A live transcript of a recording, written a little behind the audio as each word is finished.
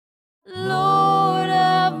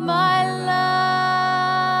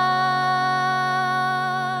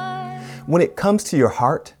When it comes to your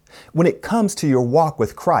heart, when it comes to your walk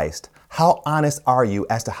with Christ, how honest are you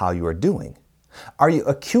as to how you are doing? Are you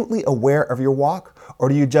acutely aware of your walk, or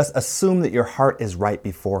do you just assume that your heart is right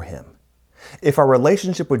before Him? If our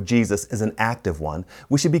relationship with Jesus is an active one,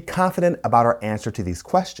 we should be confident about our answer to these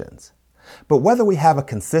questions. But whether we have a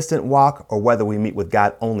consistent walk or whether we meet with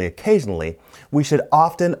God only occasionally, we should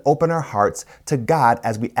often open our hearts to God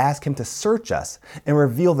as we ask Him to search us and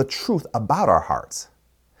reveal the truth about our hearts.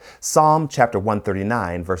 Psalm chapter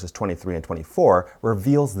 139, verses 23 and 24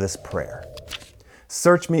 reveals this prayer.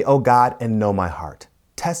 Search me, O God, and know my heart.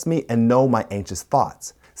 Test me and know my anxious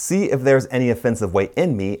thoughts. See if there's any offensive way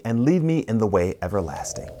in me and lead me in the way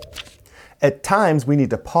everlasting. At times, we need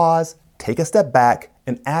to pause, take a step back,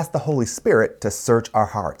 and ask the Holy Spirit to search our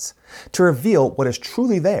hearts, to reveal what is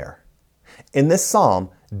truly there. In this psalm,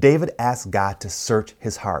 David asked God to search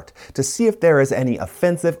his heart, to see if there is any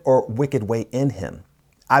offensive or wicked way in him.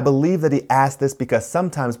 I believe that he asked this because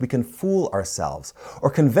sometimes we can fool ourselves or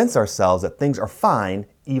convince ourselves that things are fine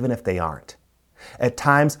even if they aren't. At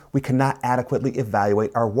times, we cannot adequately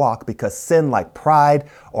evaluate our walk because sin like pride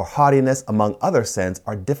or haughtiness, among other sins,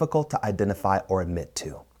 are difficult to identify or admit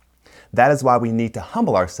to. That is why we need to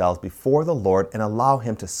humble ourselves before the Lord and allow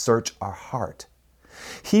Him to search our heart.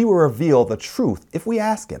 He will reveal the truth if we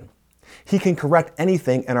ask Him. He can correct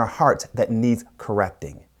anything in our hearts that needs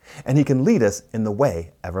correcting, and He can lead us in the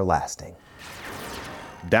way everlasting.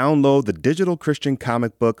 Download the digital Christian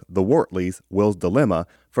comic book, The Wortley's Will's Dilemma,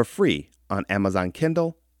 for free on Amazon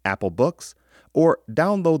Kindle, Apple Books, or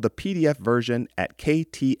download the PDF version at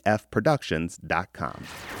ktfproductions.com.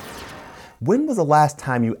 When was the last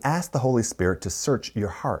time you asked the Holy Spirit to search your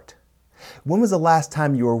heart? When was the last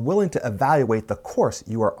time you were willing to evaluate the course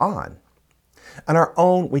you are on? On our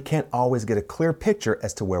own, we can't always get a clear picture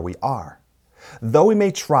as to where we are. Though we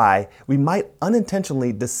may try, we might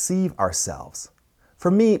unintentionally deceive ourselves.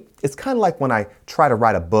 For me, it's kind of like when I try to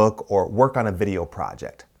write a book or work on a video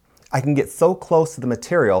project. I can get so close to the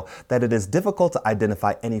material that it is difficult to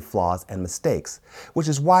identify any flaws and mistakes, which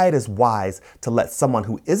is why it is wise to let someone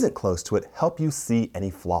who isn't close to it help you see any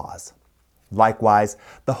flaws. Likewise,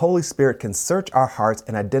 the Holy Spirit can search our hearts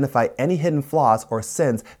and identify any hidden flaws or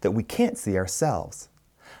sins that we can't see ourselves.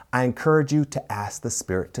 I encourage you to ask the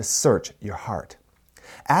Spirit to search your heart.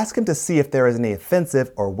 Ask Him to see if there is any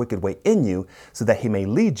offensive or wicked way in you so that He may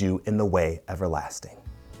lead you in the way everlasting.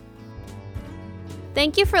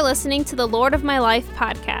 Thank you for listening to the Lord of My Life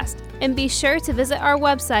podcast, and be sure to visit our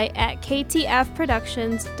website at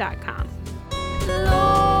ktfproductions.com.